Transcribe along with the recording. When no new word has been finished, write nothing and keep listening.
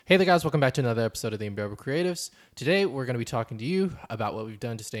Hey there guys, welcome back to another episode of the Unbearable Creatives. Today we're going to be talking to you about what we've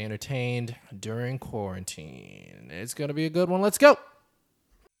done to stay entertained during quarantine. It's going to be a good one. Let's go!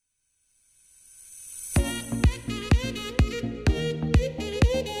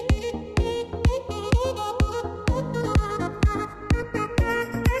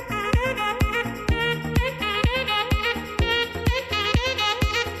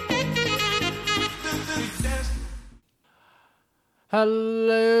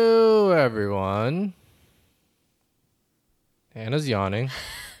 Hello, everyone. Hannah's yawning.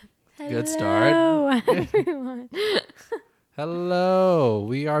 Good start. Hello, everyone. Hello,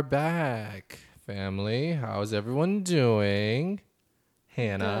 we are back, family. How's everyone doing?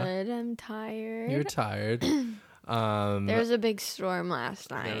 Hannah, Good. I'm tired. you're tired. There was a big storm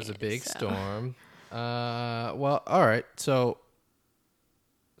last night. There was a big storm. Well, all right. So,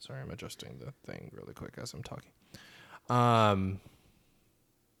 sorry, I'm adjusting the thing really quick as I'm talking.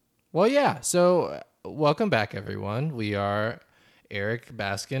 Well, yeah. So, welcome back, everyone. We are Erick,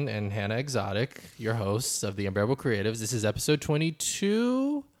 Baskin, and Hannah Exotic, your hosts of the Unbearable Creatives. This is episode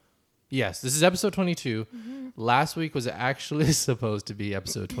 22. Yes, this is episode 22. Mm-hmm. Last week was actually supposed to be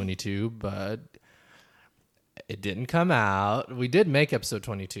episode 22, but it didn't come out. We did make episode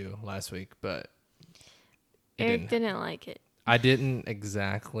 22 last week, but Eric didn't like it. I didn't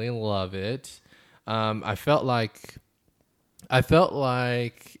exactly love it. I felt like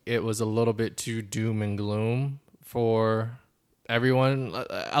it was a little bit too doom and gloom for everyone.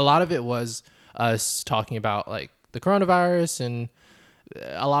 A lot of it was us talking about like the coronavirus, and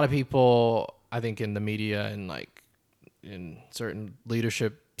a lot of people, I think, in the media and like in certain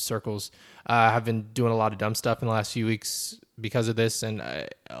leadership circles have been doing a lot of dumb stuff in the last few weeks because of this. And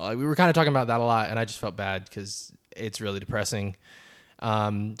we were kind of talking about that a lot, and I just felt bad because it's really depressing.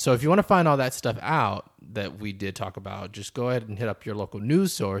 So if you want to find all that stuff out that we did talk about, just go ahead and hit up your local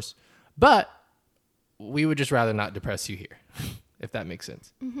news source. But we would just rather not depress you here, if that makes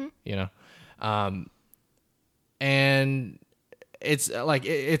sense. Mm-hmm. You know? And it's like,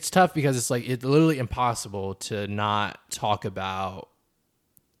 it's tough because it's like, it's literally impossible to not talk about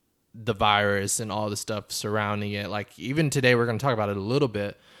the virus and all the stuff surrounding it. Like even today, we're going to talk about it a little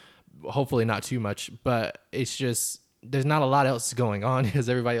bit, hopefully not too much, but it's just, there's not a lot else going on because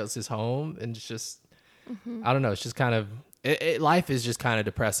everybody else is home, and it's just, I don't know. It's just kind of, life is just kind of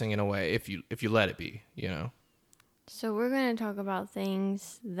depressing in a way if you let it be, you know? So we're going to talk about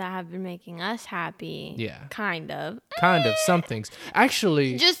things that have been making us happy. Yeah. Kind of. Some things.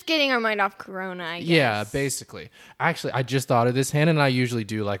 Actually. Just getting our mind off Corona, I guess. Yeah, basically. Actually, I just thought of this. Hannah and I usually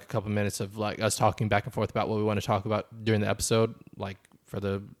do like a couple minutes of like us talking back and forth about what we want to talk about during the episode, like for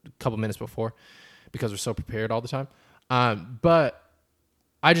the couple minutes before, because we're so prepared all the time. But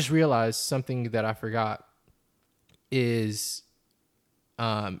I just realized something that I forgot is,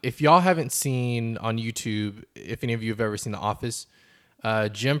 if y'all haven't seen on YouTube, if any of you have ever seen The Office,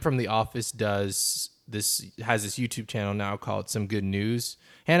 Jim from The Office has this YouTube channel now called Some Good News.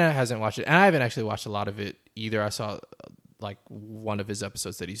 Hannah hasn't watched it, and I haven't actually watched a lot of it either. I saw like one of his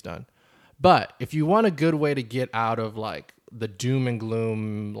episodes that he's done. But if you want a good way to get out of like the doom and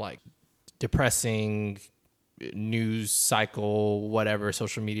gloom, like depressing news cycle, whatever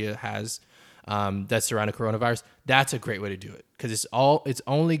social media has, that's surrounding coronavirus, that's a great way to do it, because it's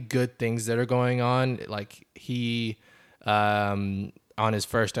only good things that are going on. Like he, on his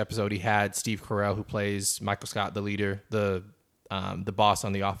first episode, he had Steve Carell, who plays Michael Scott, the leader, the boss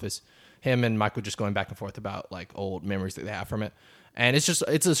on The Office. Him and Michael just going back and forth about like old memories that they have from it, and it's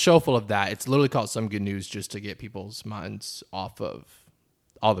a show full of that. It's literally called Some Good News, just to get people's minds off of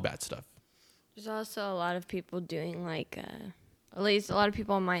all the bad stuff. There's also a lot of people doing like, at least a lot of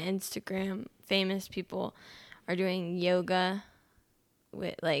people on my Instagram, famous people, are doing yoga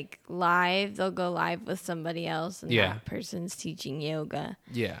with like live. They'll go live with somebody else, and that person's teaching yoga.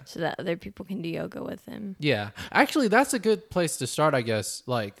 Yeah. So that other people can do yoga with them. Yeah. Actually, that's a good place to start, I guess.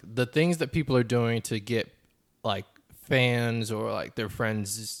 Like the things that people are doing to get like fans or like their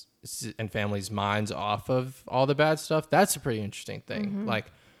friends and family's minds off of all the bad stuff. That's a pretty interesting thing. Mm-hmm. Like,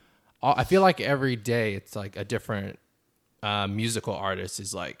 I feel like every day it's like a different musical artist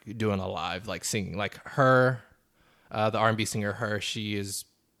is like doing a live, like singing. Like her, the R&B singer, she is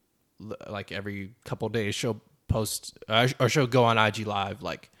like every couple of days she'll post or she'll go on IG Live,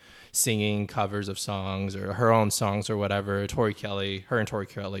 like singing covers of songs or her own songs or whatever. Her and Tori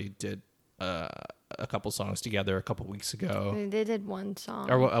Kelly did a couple songs together a couple weeks ago. They did one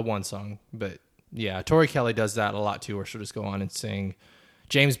song. Or one song, but yeah, Tori Kelly does that a lot too, where she'll just go on and sing.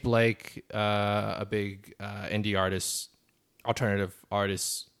 James Blake, a big indie artist, alternative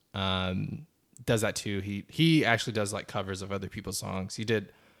artist, does that too. He actually does like covers of other people's songs. He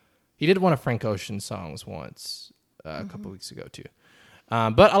did He did one of Frank Ocean's songs once a couple weeks ago too.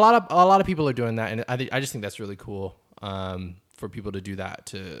 But a lot of people are doing that, and I just think that's really cool for people to do that,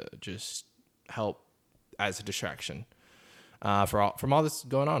 to just help as a distraction from all this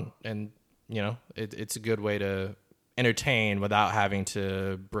going on. And it's a good way to entertain without having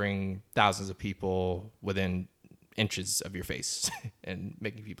to bring thousands of people within inches of your face and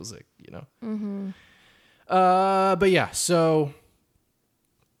making people sick. But yeah, so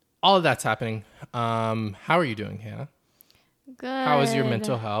all of that's happening. How are you doing, Hannah? Good. How is your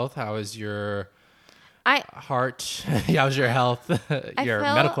mental health? How is your heart? How's your health? Your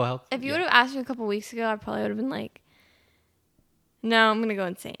medical health? If you would have asked me a couple weeks ago, I probably would have been like, no, I'm going to go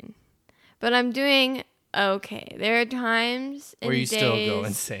insane. But I'm doing okay. There are times where you still go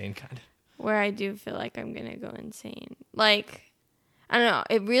insane, kind of. Where I do feel like I'm going to go insane. Like, I don't know.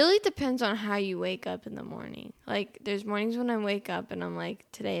 It really depends on how you wake up in the morning. Like, there's mornings when I wake up and I'm like,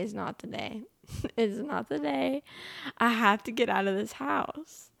 today is not the day. It's not the day. I have to get out of this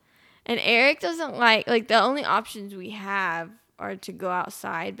house. And Eric doesn't like the only options we have are to go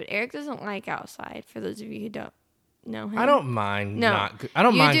outside, but Eric doesn't like outside. For those of you who don't know him. I don't mind I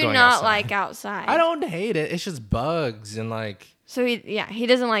don't mind do going not outside. like outside. I don't hate it. It's just bugs and like. So he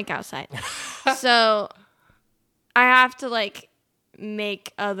doesn't like outside. So I have to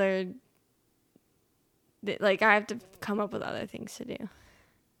make other, I have to come up with other things to do.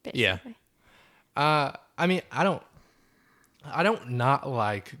 Basically. Yeah. I mean, I don't not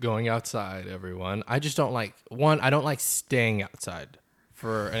like going outside, everyone. I just don't like, I don't like staying outside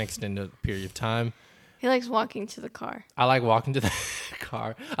for an extended period of time. He likes walking to the car. I like walking to the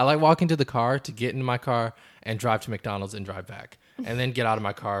car. I like walking to the car to get into my car and drive to McDonald's and drive back. And then get out of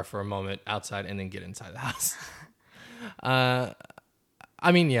my car for a moment outside and then get inside the house. I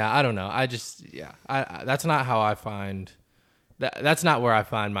mean, yeah, I don't know. That's not how I find, that's not where I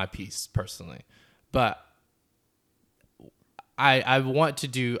find my peace personally. But I want you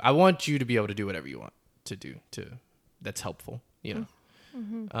to be able to do whatever you want to do that's helpful,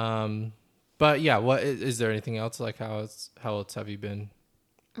 Mm-hmm. But yeah, what is there anything else, like how else have you been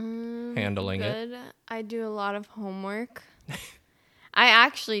handling it? Good. I do a lot of homework. I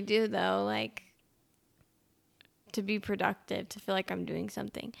actually do though, to be productive, to feel like I'm doing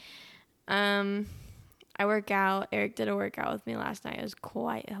something. I work out. Eric did a workout with me last night. It was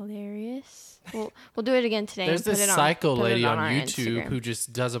quite hilarious. We'll do it again today. There's this psycho lady on YouTube who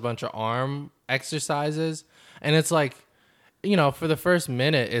just does a bunch of arm exercises, and it's like, for the first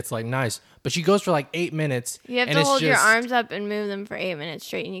minute, it's like nice, but she goes for like 8 minutes. You have to hold your arms up and move them for 8 minutes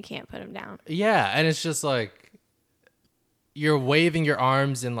straight, and you can't put them down. Yeah, and it's just like you're waving your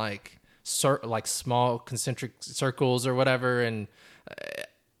arms in like small concentric circles or whatever, and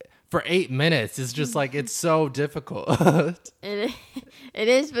for 8 minutes, it's just like it's so difficult. It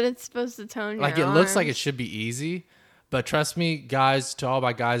is, but it's supposed to tone your arms. It looks like it should be easy. But trust me, guys, to all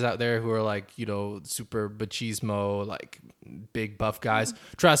my guys out there who are like, super machismo, like big buff guys,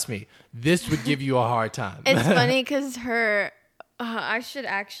 trust me, this would give you a hard time. It's funny because I should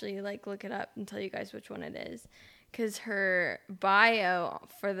actually look it up and tell you guys which one it is. Because her bio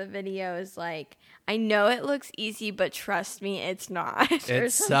for the video is like, I know it looks easy, but trust me, it's not.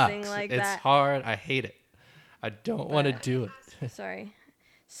 It sucks. It's hard. I hate it. I don't want to do it. Sorry.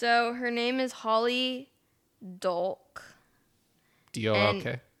 So her name is Holly Dolke.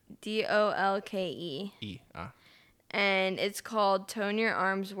 Dolke. Dolke. And it's called Tone Your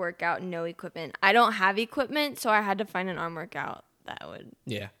Arms Workout, No Equipment. I don't have equipment, so I had to find an arm workout that would.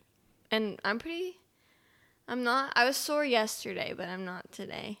 Yeah. And I was sore yesterday, but I'm not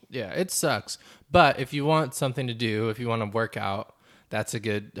today. Yeah, it sucks. But if you want something to do, if you want to work out,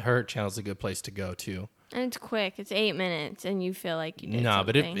 her channel's a good place to go too. And it's quick. It's 8 minutes, and you feel like you did something.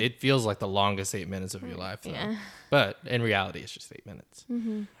 But it feels like the longest 8 minutes of your life. Though. Yeah. But in reality, it's just 8 minutes.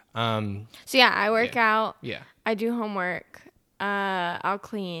 Mm-hmm. So yeah, I work out. Yeah. I do homework. I'll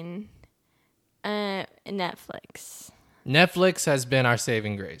clean. Netflix. Netflix has been our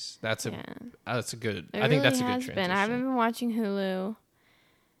saving grace. That's a good. I think that's a good transition. I haven't been watching Hulu,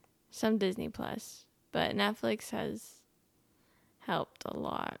 some Disney Plus, but Netflix has helped a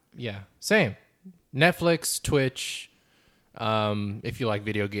lot. Yeah, same. Netflix, Twitch. If you like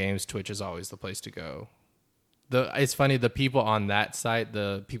video games, Twitch is always the place to go. It's funny, the people on that site,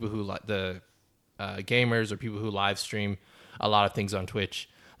 the people who like the gamers or people who live stream a lot of things on Twitch,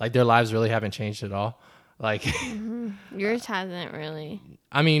 like their lives really haven't changed at all. Like yours hasn't really.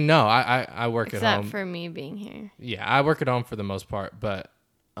 I mean, no, I work at home. Except for me being here. Yeah, I work at home for the most part, but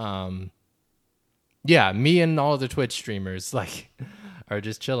yeah, me and all the Twitch streamers are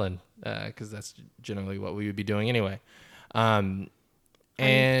just chilling because that's generally what we would be doing anyway. And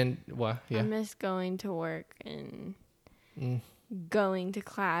And well, yeah. I miss going to work and going to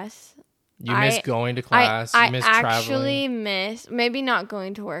class. You miss going to class. You miss traveling. I actually miss, maybe not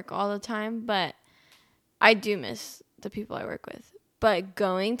going to work all the time, but I do miss the people I work with. But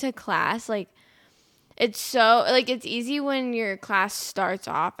going to class, like, it's so, like, it's easy when your class starts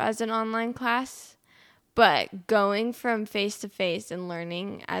off as an online class, but going from face to face and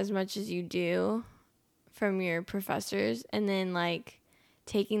learning as much as you do from your professors and then, like,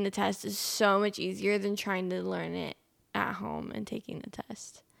 taking the test is so much easier than trying to learn it at home and taking the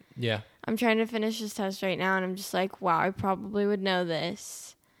test. Yeah. I'm trying to finish this test right now, and I'm just like, wow, I probably would know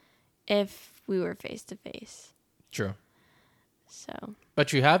this if we were face to face. True. So.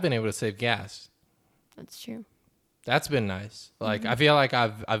 But you have been able to save gas. That's true. That's been nice. Like, I feel like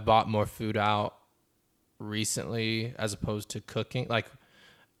I've bought more food out recently as opposed to cooking. Like,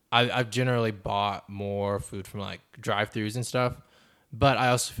 I've generally bought more food from, like, drive-thrus and stuff. But I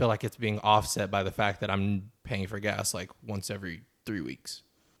also feel like it's being offset by the fact that I'm paying for gas, like, once every 3 weeks.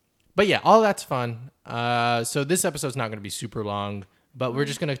 But yeah, all that's fun. So this episode's not going to be super long, but we're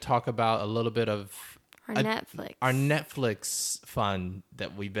just going to talk about a little bit of our Netflix fun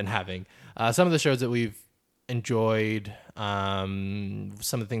that we've been having. Some of the shows that we've enjoyed, some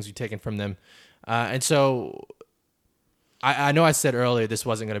of the things we've taken from them. And so I know I said earlier this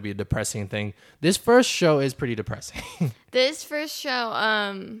wasn't going to be a depressing thing. This first show is pretty depressing. This first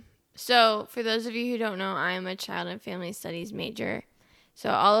show, so for those of you who don't know, I am a child and family studies major. So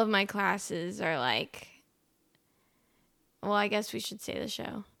all of my classes are like, well, I guess we should say the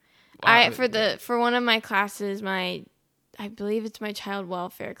show. For one of my classes, I believe it's my child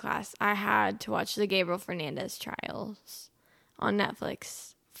welfare class, I had to watch the Gabriel Fernandez trials on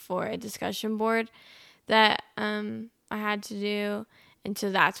Netflix for a discussion board that I had to do. And so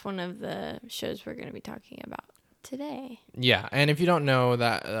that's one of the shows we're going to be talking about today. Yeah, and if you don't know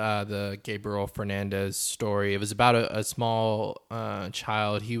that the Gabriel Fernandez story, it was about a small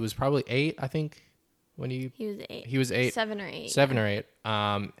child. He was probably 8, I think, when he was 8. He was 8. 7 or 8. 7 or 8.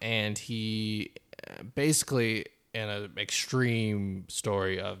 And he basically, in an extreme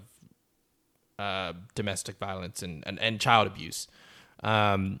story of domestic violence and child abuse,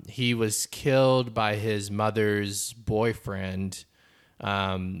 he was killed by his mother's boyfriend.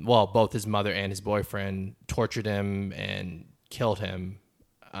 Both his mother and his boyfriend tortured him and killed him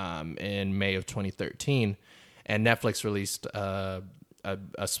in May of 2013, and Netflix released a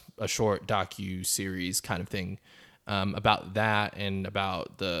short docu-series kind of thing about that and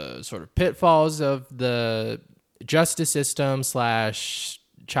about the sort of pitfalls of the justice system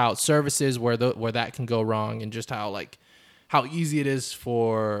 / child services where that can go wrong, and just how easy it is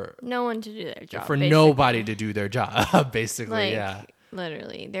for no one to do their job. For nobody to do their job, basically, yeah.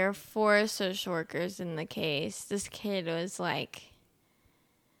 Literally, there are 4 social workers in the case. This kid was, like,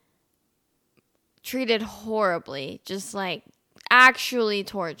 treated horribly, just, like, actually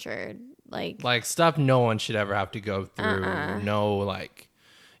tortured. Like stuff no one should ever have to go through. No, like,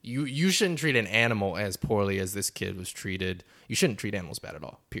 you shouldn't treat an animal as poorly as this kid was treated. You shouldn't treat animals bad at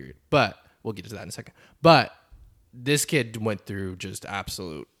all, period. But we'll get to that in a second. But this kid went through just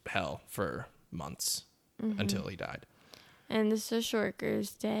absolute hell for months until he died. And the social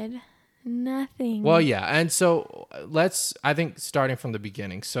workers did nothing. Well, yeah. And so I think starting from the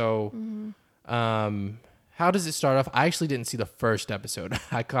beginning. So how does it start off? I actually didn't see the first episode.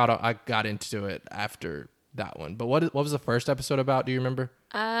 I got into it after that one. But what was the first episode about? Do you remember?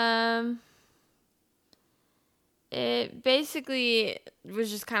 It basically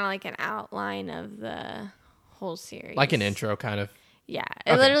was just kind of like an outline of the whole series. Like an intro, kind of. Yeah,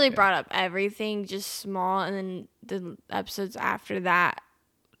 it literally brought up everything, just small, and then the episodes after that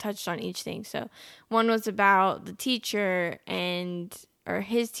touched on each thing. So one was about the teacher or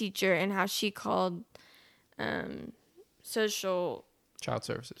his teacher and how she called child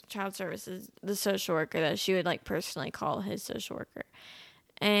services the social worker, that she would like personally call his social worker,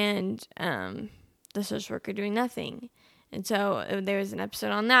 and the social worker doing nothing. And so there was an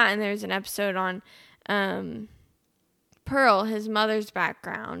episode on that, and there was an episode on Pearl, his mother's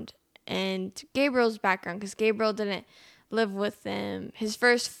background, and Gabriel's background, because Gabriel didn't live with them. His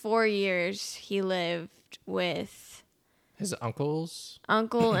first 4 years, he lived with his uncle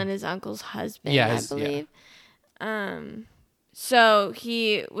and his uncle's husband, I believe. Yeah. So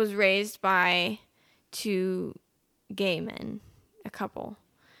he was raised by 2 gay men, a couple.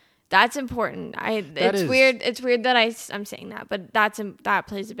 That's important. It's weird. It's weird that I'm saying that, but that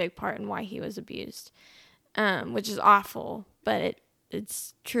plays a big part in why he was abused. Which is awful, but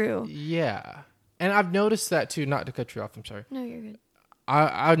it's true. Yeah. And I've noticed that too, not to cut you off, I'm sorry. No, you're good.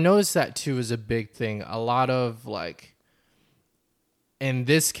 I've noticed that too is a big thing. A lot of, like, in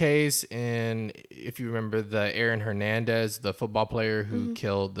this case, if you remember the Aaron Hernandez, the football player who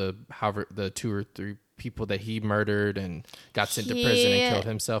killed the 2 or 3 people that he murdered and got sent to prison and killed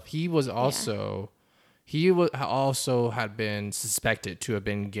himself, he also had been suspected to have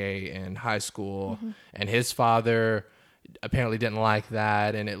been gay in high school, and his father apparently didn't like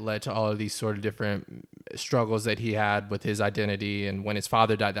that, and it led to all of these sort of different struggles that he had with his identity. And when his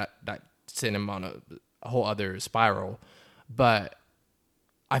father died, that sent him on a whole other spiral. But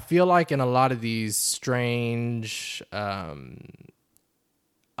I feel like in a lot of these strange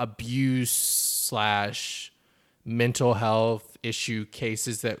abuse / mental health issue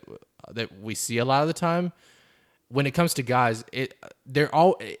cases that we see a lot of the time, when it comes to guys, they're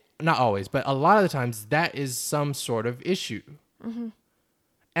all, not always, but a lot of the times that is some sort of issue.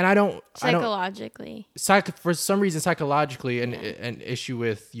 And I don't psychologically, for some reason, psychologically, an issue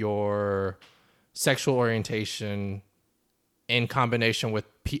with your sexual orientation in combination with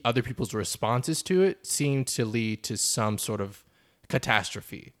other people's responses to it seem to lead to some sort of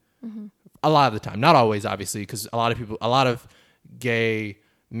catastrophe. A lot of the time, not always, obviously, because a lot of gay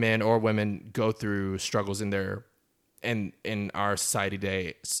men or women go through struggles in our society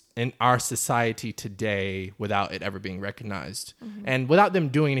today without it ever being recognized, and without them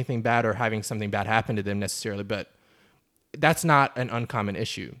doing anything bad or having something bad happen to them necessarily. But that's not an uncommon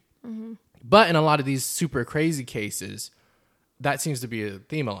issue. But in a lot of these super crazy cases, that seems to be a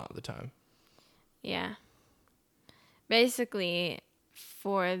theme a lot of the time. Yeah. Basically,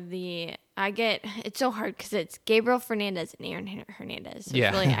 it's so hard because it's Gabriel Fernandez and Aaron Hernandez. So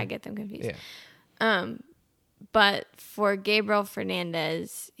really, I get them confused. But for Gabriel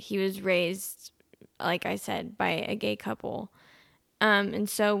Fernandez, he was raised, like I said, by a gay couple. And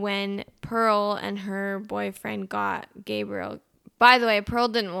so when Pearl and her boyfriend got Gabriel, by the way, Pearl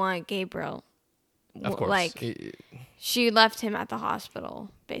didn't want Gabriel. Of course. Like, she left him at the hospital,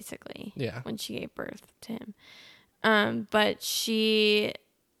 basically. Yeah. When she gave birth to him. But she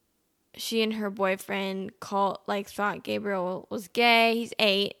and her boyfriend thought Gabriel was gay. He's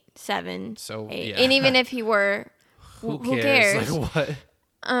 8, 7. So 8. yeah. And even if he were, who cares? Like what?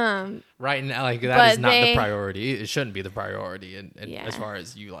 Right now, like that is not the priority. It shouldn't be the priority. And as far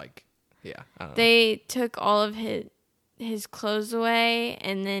as you I don't know. They took all of his clothes away,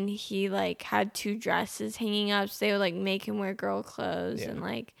 and then he had 2 dresses hanging up, so they would make him wear girl clothes and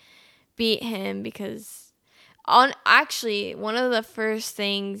beat him because one of the first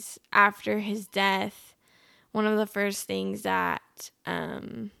things after his death, one of the first things that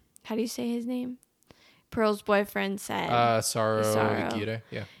how do you say his name? Pearl's boyfriend said Saru Aguirre,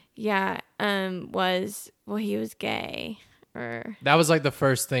 was he was gay, or that was the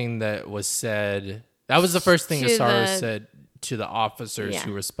first thing that was said. That was the first thing Saru said to the officers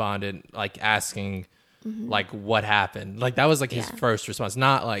who responded, asking, what happened. That was his first response.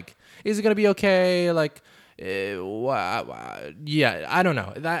 Not is it gonna be okay? Yeah, I don't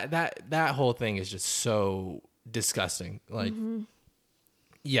know. That whole thing is just so disgusting.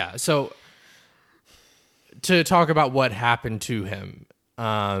 Yeah. So to talk about what happened to him,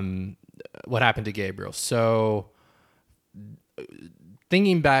 what happened to Gabriel. So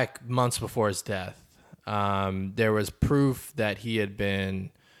thinking back months before his death, there was proof that he had been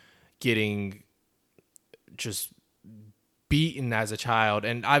getting just beaten as a child.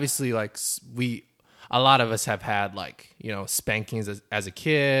 And obviously a lot of us have had spankings as a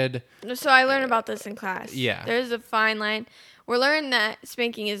kid. So I learned about this in class. Yeah. There's a fine line. We're learning that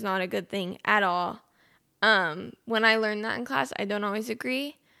spanking is not a good thing at all. When I learned that in class, I don't always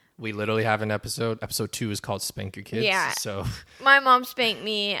agree. We literally have an episode. Episode 2 is called Spank Your Kids. Yeah. So my mom spanked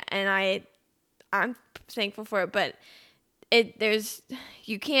me, and I'm thankful for it, but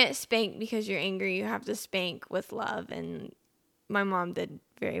you can't spank because you're angry. You have to spank with love, and my mom did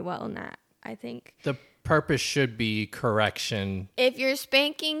very well in that, I think. The purpose should be correction. If your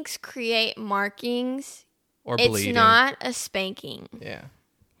spankings create markings or bleeding, it's not a spanking. Yeah.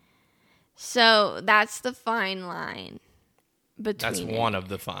 So that's the fine line between. That's one of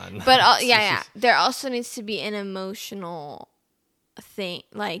the fine. But yeah. There also needs to be an emotional thing.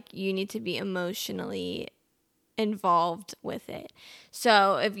 You need to be emotionally involved with it.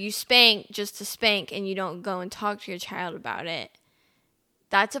 So if you spank just to spank and you don't go and talk to your child about it,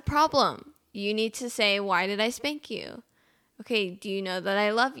 that's a problem. You need to say, why did I spank you? Okay, do you know that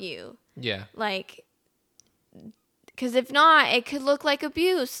I love you? Yeah. Because if not, it could look like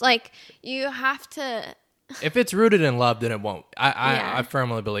abuse. You have to... If it's rooted in love, then it won't. I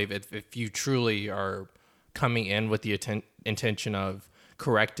firmly believe if you truly are coming in with the intention of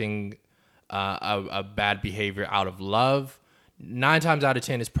correcting a bad behavior out of love, 9 times out of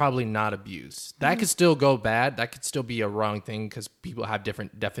 10 is probably not abuse. That could still go bad. That could still be a wrong thing because people have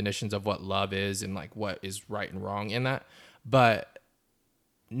different definitions of what love is and like what is right and wrong in that. But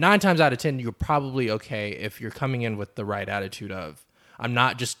 9 times out of 10, you're probably okay if you're coming in with the right attitude of, I'm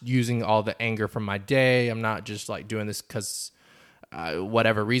not just using all the anger from my day. I'm not just like doing this because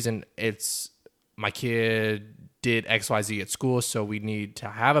whatever reason. It's my kid did XYZ at school, so we need to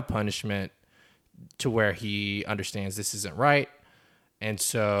have a punishment to where he understands this isn't right, and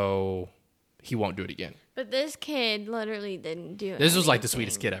so he won't do it again. But this kid literally didn't do it. This was like the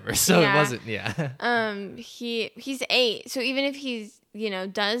sweetest kid ever, so it wasn't. He's 8, so even if he's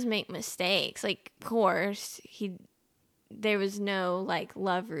does make mistakes, like of course there was no like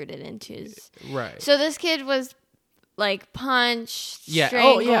love rooted into his right. So this kid was like punched,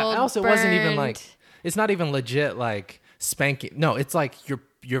 strangled, Also, burned. it wasn't even like, it's not even legit like spanking. No, it's like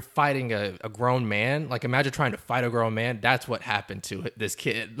you're fighting a grown man. Like imagine trying to fight a grown man. That's what happened to this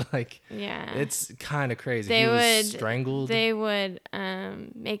kid. Like it's kind of crazy. He was strangled. They would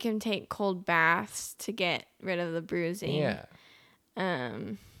make him take cold baths to get rid of the bruising. Yeah.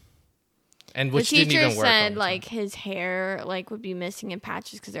 And which the didn't teacher even work said like his hair like would be missing in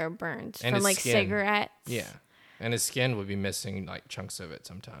patches because they were burned from like skin. cigarettes. Yeah, and his skin would be missing like chunks of it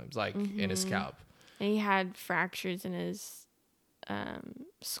sometimes, like in his scalp. And he had fractures in his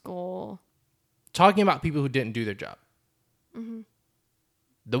skull. Talking about people who didn't do their job.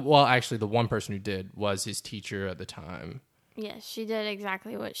 The one person who did was his teacher at the time. Yes, she did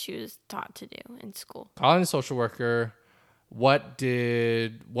exactly what she was taught to do in school. Calling the social worker. What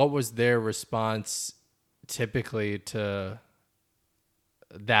was their response typically to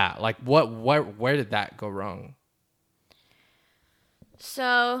that? Like where did that go wrong?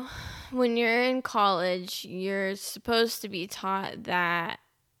 So when you're in college, you're supposed to be taught that,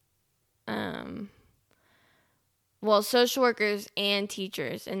 social workers and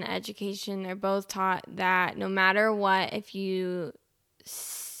teachers in education, they're both taught that no matter what, if you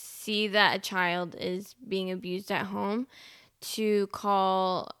see that a child is being abused at home, to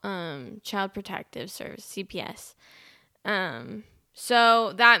call Child Protective Service, CPS.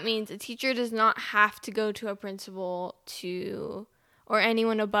 So that means a teacher does not have to go to a principal or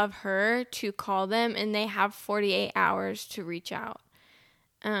anyone above her to call them, and they have 48 hours to reach out.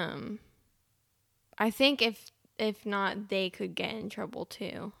 I think if not, they could get in trouble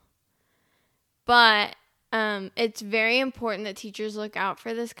too. But it's very important that teachers look out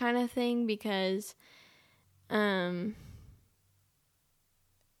for this kind of thing because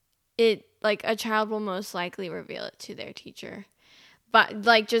a child will most likely reveal it to their teacher. But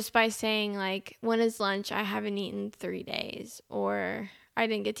like just by saying like, when is lunch? I haven't eaten 3 days, or I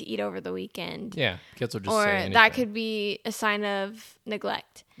didn't get to eat over the weekend. Yeah, kids will just say anything. Or that could be a sign of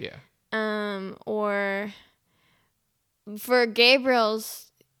neglect. Yeah. Or for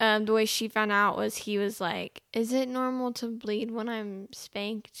Gabriel's, the way she found out was he was like, is it normal to bleed when I'm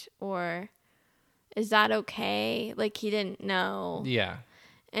spanked? Or is that okay? Like he didn't know. Yeah.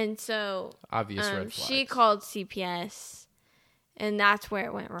 And so obvious red flags. She called CPS, and that's where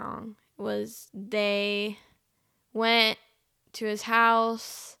it went wrong. Was they went to his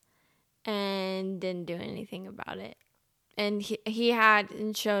house and didn't do anything about it. And he had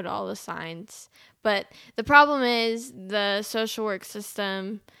and showed all the signs. But the problem is the social work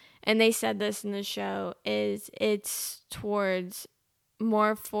system, and they said this in the show, is it's towards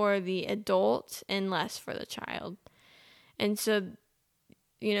more for the adult and less for the child. And so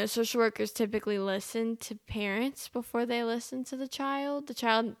social workers typically listen to parents before they listen to the child.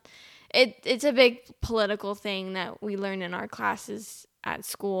 It's a big political thing that we learn in our classes at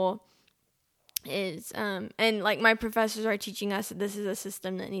school is, and like my professors are teaching us that this is a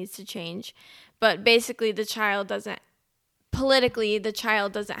system that needs to change. But basically the child doesn't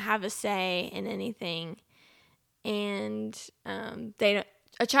have a say in anything. And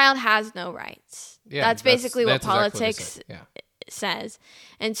a child has no rights. Yeah, that's basically what politics says.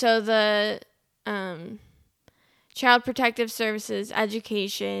 And so the Child Protective Services,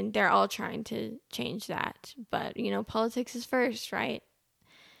 education, they're all trying to change that. But, politics is first, right?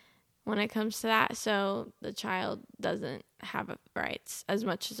 When it comes to that. So the child doesn't have rights as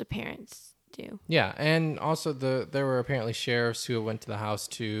much as the parents do. Yeah, and also there were apparently sheriffs who went to the house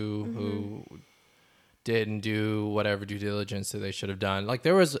too, who didn't do whatever due diligence that they should have done. Like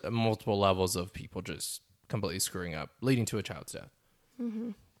there was multiple levels of people just completely screwing up, leading to a child's death.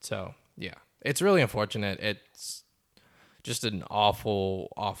 So yeah, it's really unfortunate. It's just an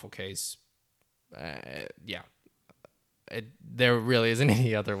awful, awful case. There really isn't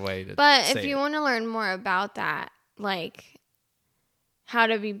any other way to. But if you want to learn more about that, like how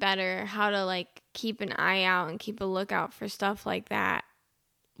to be better, how to like keep an eye out and keep a lookout for stuff like that,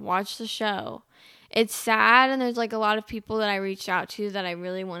 watch the show. It's sad, and there's like a lot of people that I reached out to that I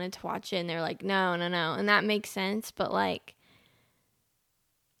really wanted to watch it, and they're like, no, and that makes sense, but like,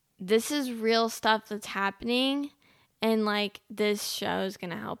 this is real stuff that's happening, and like, this show is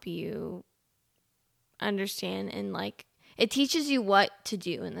gonna help you understand, and like, it teaches you what to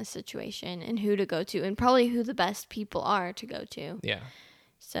do in this situation and who to go to, and probably who the best people are to go to. Yeah.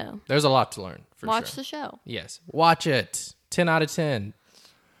 So there's a lot to learn. Watch the show. Yes, watch it. 10 out of 10.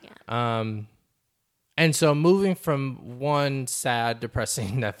 Yeah. And so moving from one sad,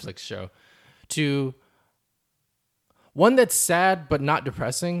 depressing Netflix show to one that's sad but not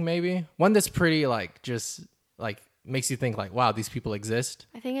depressing, maybe. One that's pretty, like, just, like, makes you think, like, wow, these people exist.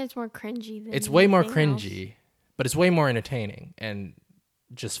 I think it's more cringy than It's way more anything cringy, else. but it's way more entertaining and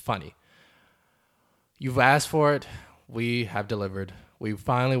just funny. You've asked for it. We have delivered. We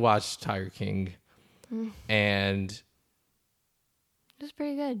finally watched Tiger King, and It was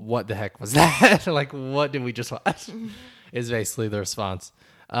pretty good. what the heck was that? Like, what did we just watch? Is basically the response.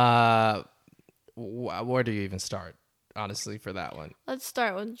 Where do you even start, honestly, for that one? Let's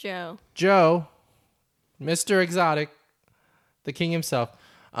start with Joe. Joe, Mr. Exotic, the king himself.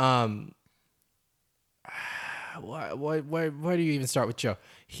 Where do you even start with Joe?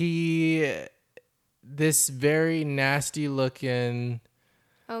 This very nasty looking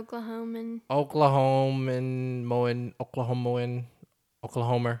Oklahomer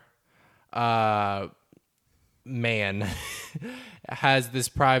man has this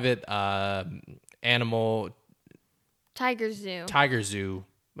private animal Tiger Zoo. tiger zoo.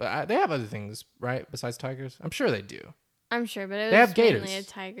 They have other things, right? Besides tigers, I'm sure they do. I'm sure, but it They was have mainly gators. a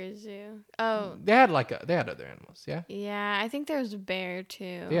tiger zoo. Oh, They had other animals, yeah. yeah. I think there was a bear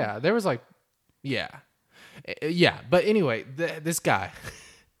too. Yeah, there was like, yeah. But anyway, this guy,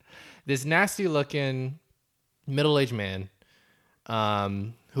 this nasty looking middle-aged man,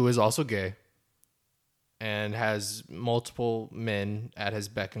 who is also gay and has multiple men at his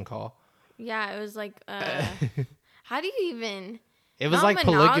beck and call. Yeah, it was like, how do you even? It was Not like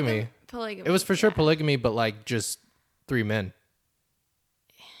polygamy. Polygamy. It was for sure yeah. polygamy, but like just 3 men.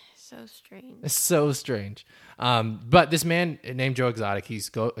 So strange. It's so strange. But this man named Joe Exotic, he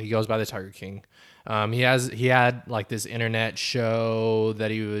goes by the Tiger King. He had like this internet show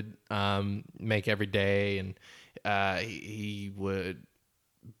that he would make every day, and he would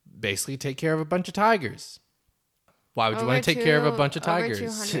basically take care of a bunch of tigers. Why would you want to take care of a bunch of tigers? Over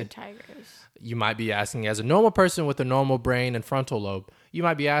 200 tigers. You might be asking, as a normal person with a normal brain and frontal lobe, you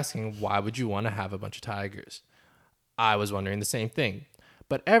might be asking, why would you want to have a bunch of tigers? I was wondering the same thing.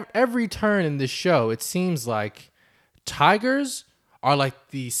 But every turn in this show, it seems like tigers are like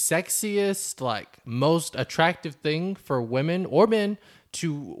the sexiest, like most attractive thing for women or men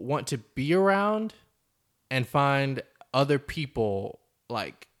to want to be around and find other people.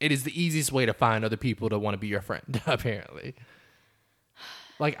 Like, it is the easiest way to find other people to want to be your friend, apparently.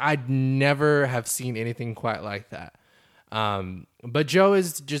 Like, I'd never have seen anything quite like that. But Joe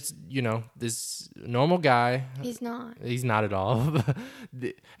is just, this normal guy. He's not. He's not at all.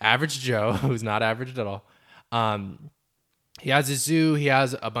 The average Joe, who's not average at all. He has a zoo. He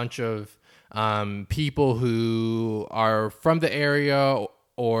has a bunch of people who are from the area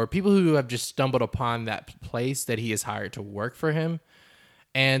or people who have just stumbled upon that place that he has hired to work for him.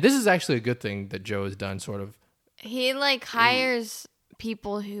 And this is actually a good thing that Joe has done, sort of. He like hires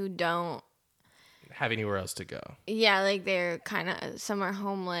people who don't have anywhere else to go. Yeah, like they're kind of, some are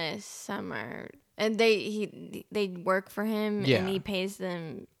homeless, some are, and they work for him, Yeah. and he pays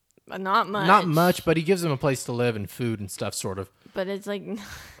them not much. Not much, but he gives them a place to live and food and stuff, sort of. But it's like,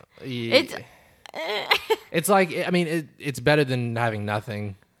 Yeah. It's like, I mean, it's better than having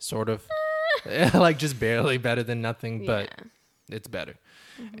nothing, sort of. Like just barely better than nothing, but yeah. it's better.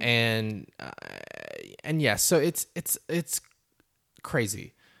 Mm-hmm. And yeah, so it's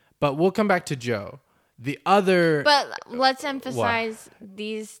crazy. But we'll come back to Joe. But let's emphasize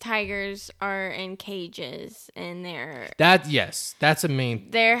these tigers are in cages, and that's a main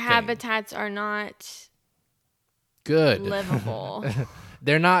their thing. habitats are not good livable.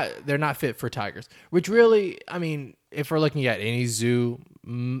 They're not fit for tigers, which really, I mean, if we're looking at any zoo,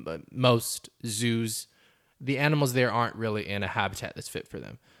 most zoos, the animals there aren't really in a habitat that's fit for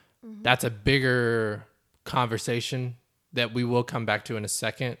them. Mm-hmm. That's a bigger conversation that we will come back to in a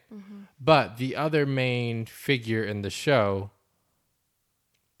second. Mm-hmm. But the other main figure in the show,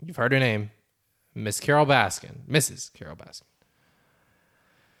 you've heard her name, Mrs. Carol Baskin.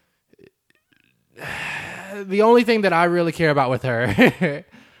 The only thing that I really care about with her,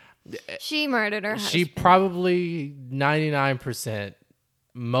 She murdered her husband. she probably 99%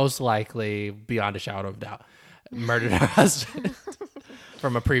 most likely, beyond a shadow of doubt, murdered her husband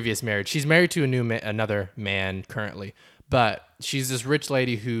from a previous marriage. She's married to another man currently, but she's this rich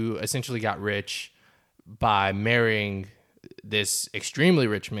lady who essentially got rich by marrying this extremely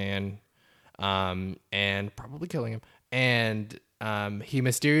rich man, and probably killing him. And he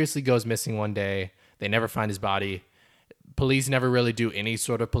mysteriously goes missing one day. They never find his body. Police never really do any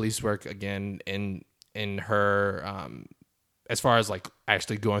sort of police work again in her, as far as like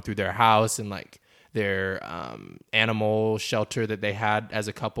actually going through their house and like their animal shelter that they had as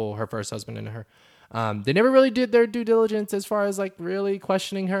a couple, her first husband and her. They never really did their due diligence as far as like really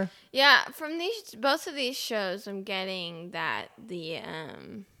questioning her. Yeah, from both of these shows, I'm getting that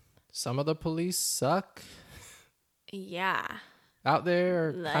some of the police suck. Yeah. Out there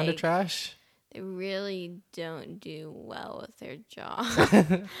are kind of trash. They really don't do well with their job.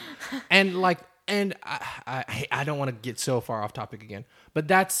 And I don't want to get so far off topic again, but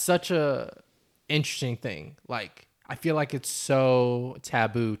that's such a interesting thing. Like, I feel like it's so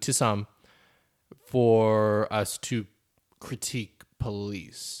taboo to some for us to critique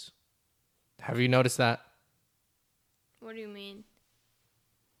police. Have you noticed that? What do you mean?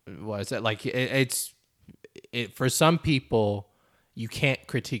 What is it like? It's for some people, you can't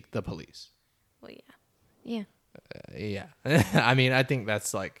critique the police. Well, yeah. Yeah. I mean, I think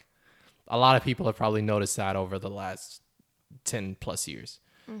that's like a lot of people have probably noticed that over the last 10 plus years.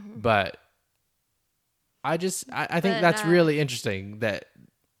 Mm-hmm. But I think that's really interesting that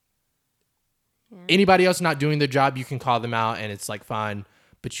anybody else not doing their job, you can call them out and it's like fine,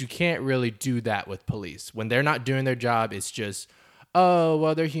 but you can't really do that with police. When they're not doing their job, it's just, oh,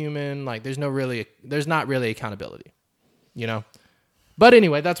 well, they're human. Like there's not really accountability, you know? But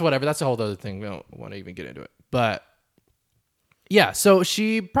anyway, that's whatever. That's a whole other thing. We don't want to even get into it. But yeah, so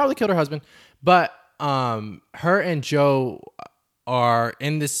she probably killed her husband, but her and Joe are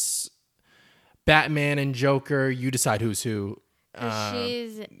in this Batman and Joker, you decide who's who.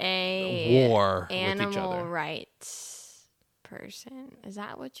 She's a war animal with each other. rights person. Is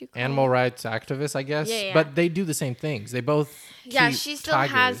that what you call animal it? rights activist, I guess. Yeah. But they do the same things. They both she still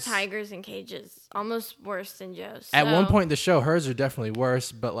has tigers in cages. Almost worse than Joe's. At one point in the show, hers are definitely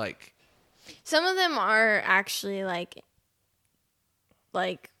worse, but like some of them are actually like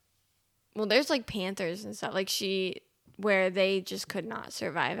well, there's like panthers and stuff. Like where they just could not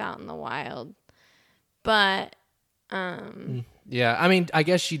survive out in the wild. But yeah, I mean, I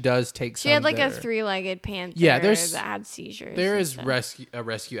guess she does take some. She had like a 3-legged panther that had seizures. There is a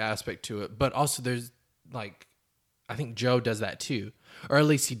rescue aspect to it, but also there's like, I think Joe does that too, or at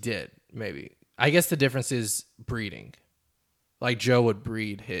least he did. Maybe I guess the difference is breeding. Like Joe would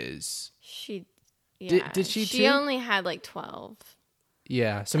breed his. Did she? She only had like 12.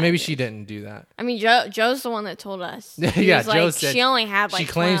 Yeah, so maybe she didn't do that. I mean, Joe's the one that told us. Yeah, Joe said she only had like. She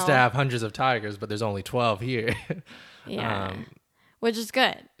claims 12. to have hundreds of tigers, but there's only 12 here. Yeah, which is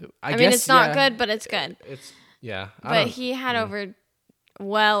good. I mean, guess, it's not good, but it's good. It's yeah. But he had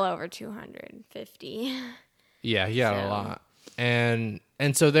well over 250. Yeah, he had a lot, and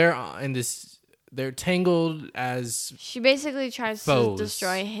so they're in this. They're tangled as. She basically tries foes. to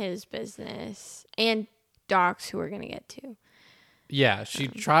destroy his business and Doc's, who we're gonna get to. Yeah, she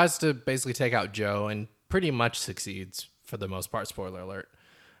tries to basically take out Joe and pretty much succeeds for the most part. Spoiler alert.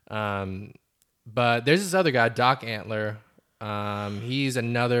 But there's this other guy, Doc Antler. He's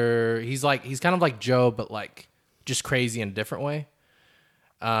kind of like Joe, but like just crazy in a different way.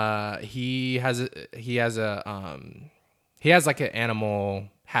 He has like an animal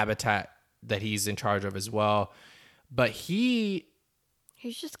habitat that he's in charge of as well. But he's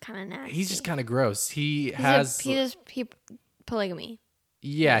just kind of nasty. He's just kind of gross. He polygamy.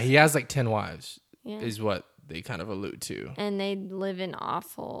 Yeah, he has like 10 wives, is what they kind of allude to. And they live in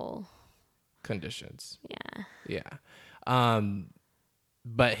awful conditions. Yeah.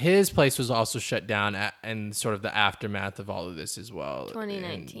 But his place was also shut down in sort of the aftermath of all of this as well.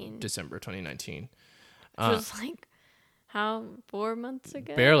 2019. In December 2019. Which was like, 4 months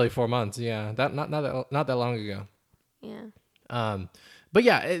ago? Barely 4 months, yeah. Not that long ago. Yeah. But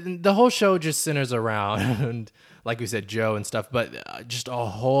yeah, the whole show just centers around, like we said, Joe and stuff, but just a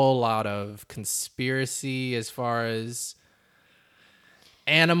whole lot of conspiracy as far as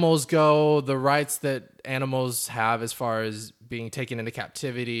animals go, the rights that animals have as far as being taken into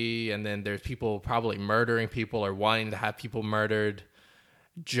captivity, and then there's people probably murdering people or wanting to have people murdered.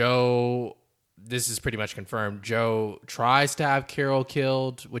 Joe, this is pretty much confirmed, Joe tries to have Carol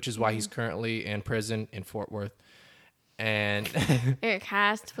killed, which is why he's currently in prison in Fort Worth. And Erick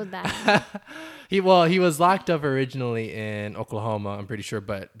has to put that. He was locked up originally in Oklahoma, I'm pretty sure,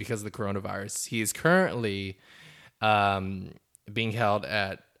 but because of the coronavirus, he is currently being held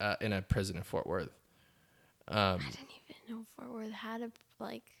at in a prison in Fort Worth. I didn't even know Fort Worth had a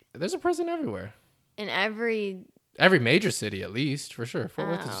like. There's a prison everywhere. In every major city, at least, for sure. Fort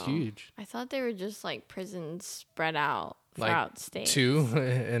Worth is huge. I thought they were just like prisons spread out throughout states. 2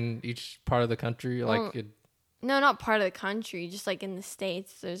 in each part of the country. No, not part of the country. Just like in the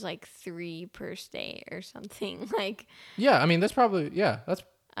States, there's like 3 per state or something. Like. Yeah, I mean that's probably that's.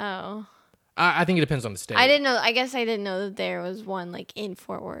 Oh. I think it depends on the state. I didn't know. I guess I didn't know that there was one like in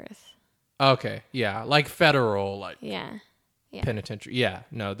Fort Worth. Okay, yeah, like federal, like penitentiary. Yeah,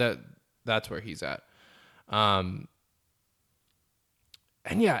 no, that's where he's at. And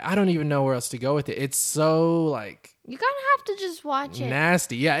yeah, I don't even know where else to go with it. It's so like you gotta have to just watch it.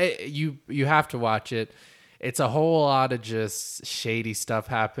 Nasty, yeah. You have to watch it. It's a whole lot of just shady stuff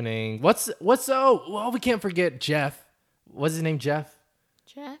happening. We can't forget Jeff. What's his name? Jeff.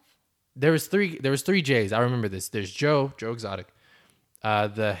 There was 3 J's. I remember this. There's Joe Exotic.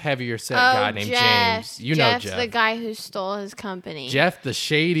 The heavier set guy named James. Jeff's the guy who stole his company. Jeff, the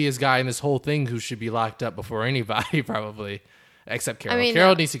shadiest guy in this whole thing, who should be locked up before anybody, probably, except Carol.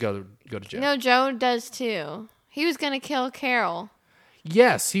 Carol needs to go to jail. No, Joe does too. He was gonna kill Carol.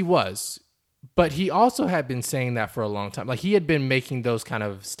 Yes, he was, but he also had been saying that for a long time. Like he had been making those kind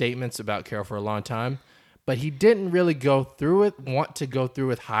of statements about Carol for a long time, but he didn't really want to go through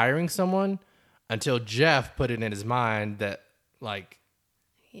with hiring someone until Jeff put it in his mind that like.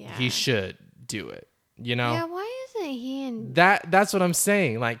 Yeah. He should do it, you know? Yeah, why isn't he in... That's what I'm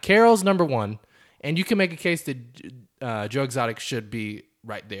saying. Like, Carol's number 1, and you can make a case that Joe Exotic should be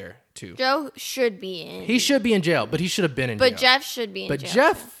right there, too. Joe should be in... He should be in jail, but he should have been in jail. But Jeff should be in jail. But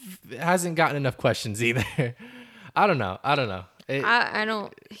Jeff hasn't gotten enough questions either. I don't know. I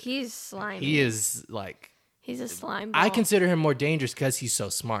don't... He's slimy. He is, like... He's a slime ball. I consider him more dangerous because he's so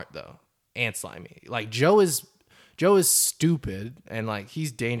smart, though, and slimy. Like, Joe is stupid, and like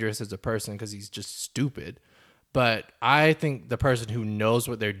he's dangerous as a person because he's just stupid. But I think the person who knows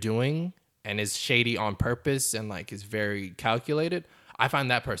what they're doing and is shady on purpose and like is very calculated, I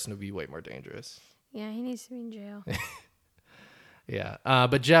find that person to be way more dangerous. Yeah, he needs to be in jail. Yeah,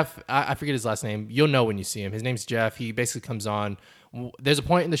 but Jeff, I forget his last name. You'll know when you see him. His name's Jeff. He basically comes on. There's a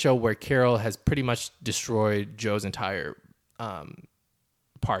point in the show where Carol has pretty much destroyed Joe's entire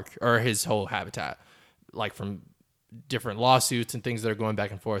park or his whole habitat, like from different lawsuits and things that are going back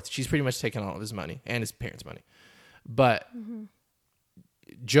and forth. She's pretty much taken all of his money and his parents' money. But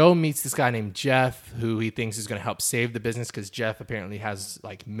Joe meets this guy named Jeff, who he thinks is going to help save the business because Jeff apparently has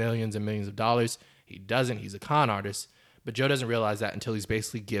like millions and millions of dollars. He doesn't. He's a con artist. But Joe doesn't realize that until he's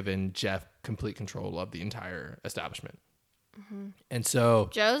basically given Jeff complete control of the entire establishment. Mm-hmm. And so...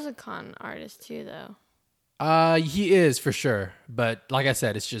 Joe's a con artist too, though. He is for sure. But like I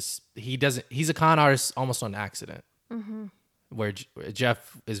said, it's just... He's a con artist almost on accident. Mm-hmm. Where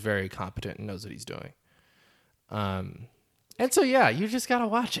Jeff is very competent and knows what he's doing. And so, yeah, you just got to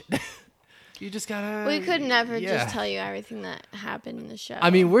watch it. You just got to... We could never just tell you everything that happened in the show. I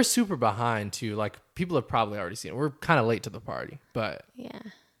mean, we're super behind, too. Like, people have probably already seen it. We're kind of late to the party. But yeah,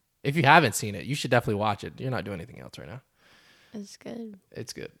 if you haven't seen it, you should definitely watch it. You're not doing anything else right now. It's good.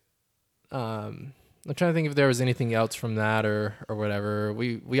 It's good. I'm trying to think if there was anything else from that or whatever.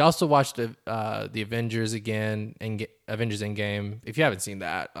 We also watched the Avengers again, and Avengers Endgame. If you haven't seen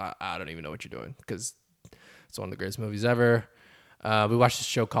that, I don't even know what you're doing because it's one of the greatest movies ever. We watched this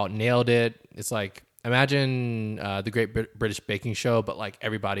show called Nailed It. It's like, imagine the Great British Baking Show, but like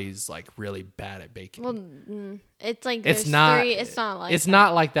everybody's like really bad at baking. Well, it's like it's not. It's not like it's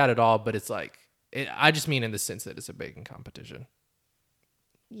not like that at all. But it's like I just mean in the sense that it's a baking competition.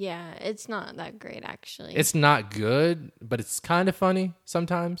 Yeah, it's not that great, actually. It's not good, but it's kind of funny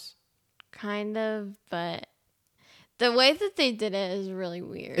sometimes. Kind of, but the way that they did it is really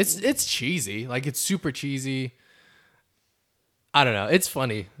weird. It's cheesy. Like, it's super cheesy. I don't know. It's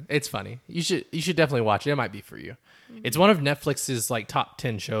funny. It's funny. You should definitely watch it. It might be for you. Mm-hmm. It's one of Netflix's, like, top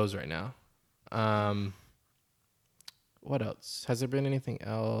 10 shows right now. What else? Has there been anything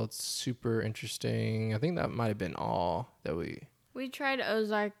else super interesting? I think that might have been all that we... We tried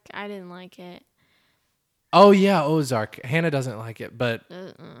Ozark. I didn't like it. Oh, yeah, Ozark. Hannah doesn't like it, but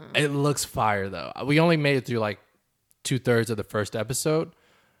it looks fire, though. We only made it through, like, 2/3 of the first episode.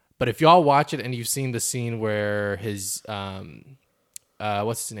 But if y'all watch it and you've seen the scene where his,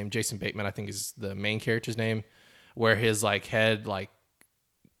 what's his name? Jason Bateman, I think is the main character's name, where his, like, head, like,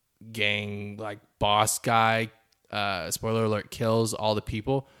 gang, like, boss guy, spoiler alert, kills all the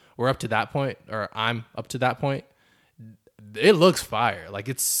people. We're up to that point, or I'm up to that point. It looks fire. Like,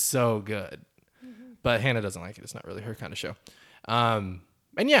 it's so good. Mm-hmm. But Hannah doesn't like it. It's not really her kind of show. And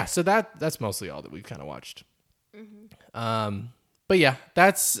yeah, so that's mostly all that we've kind of watched. Mm-hmm. But yeah,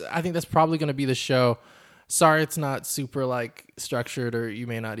 I think that's probably going to be the show. Sorry, it's not super like structured, or you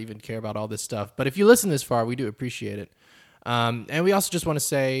may not even care about all this stuff. But if you listen this far, we do appreciate it. And we also just want to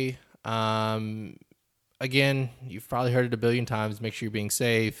say, again, you've probably heard it a billion times. Make sure you're being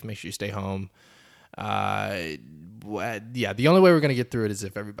safe. Make sure you stay home. Yeah, the only way we're going to get through it is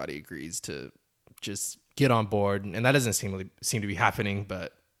if everybody agrees to just get on board. And that doesn't seem to be happening,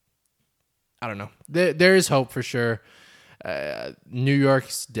 but I don't know. There is hope for sure. New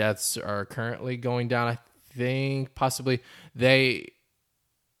York's deaths are currently going down. I think possibly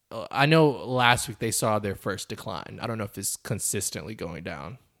I know last week they saw their first decline. I don't know if it's consistently going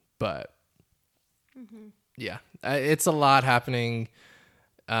down, but yeah, it's a lot happening.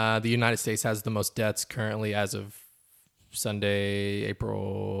 The United States has the most deaths currently as of Sunday,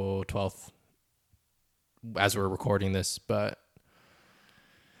 April 12th, as we're recording this. But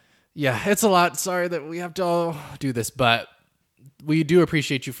yeah, it's a lot. Sorry that we have to all do this, but we do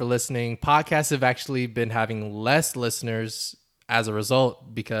appreciate you for listening. Podcasts have actually been having less listeners as a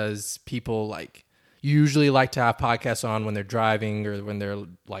result, because people usually like to have podcasts on when they're driving or when they're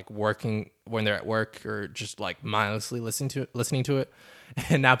working, when they're at work, or just mindlessly listening to it.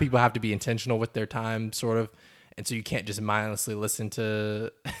 And now people have to be intentional with their time, sort of. And so you can't just mindlessly listen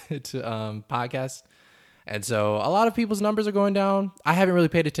to podcasts. And so a lot of people's numbers are going down. I haven't really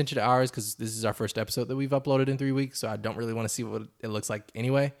paid attention to ours because this is our first episode that we've uploaded in 3 weeks. So I don't really want to see what it looks like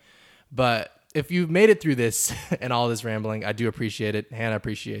anyway. But if you've made it through this and all this rambling, I do appreciate it. Hannah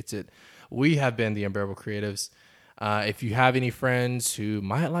appreciates it. We have been the Unbearable Creatives. If you have any friends who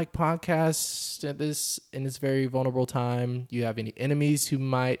might like podcasts in this very vulnerable time, you have any enemies who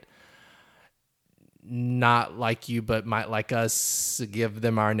might not like you but might like us, give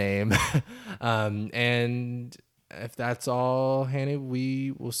them our name. And if that's all, Hannah,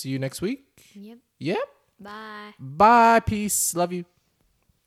 we will see you next week. Yep. Yep. Bye. Bye. Peace. Love you.